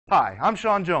Hi, I'm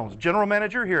Sean Jones, General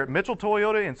Manager here at Mitchell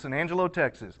Toyota in San Angelo,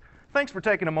 Texas. Thanks for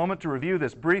taking a moment to review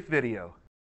this brief video.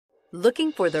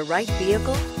 Looking for the right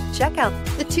vehicle? Check out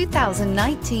the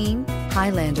 2019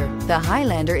 Highlander. The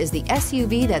Highlander is the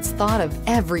SUV that's thought of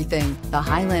everything. The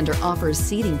Highlander offers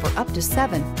seating for up to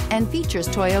 7 and features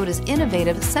Toyota's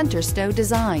innovative center stow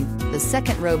design. The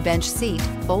second row bench seat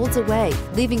folds away,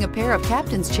 leaving a pair of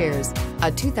captain's chairs.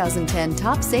 A 2010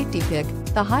 top safety pick,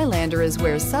 the Highlander is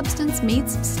where substance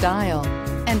meets style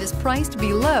and is priced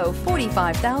below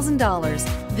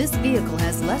 $45,000. This vehicle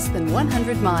has less than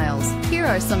 100 miles. Here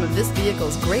are some of this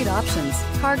vehicle's great options: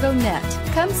 cargo net.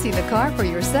 Come see the car for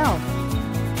yourself.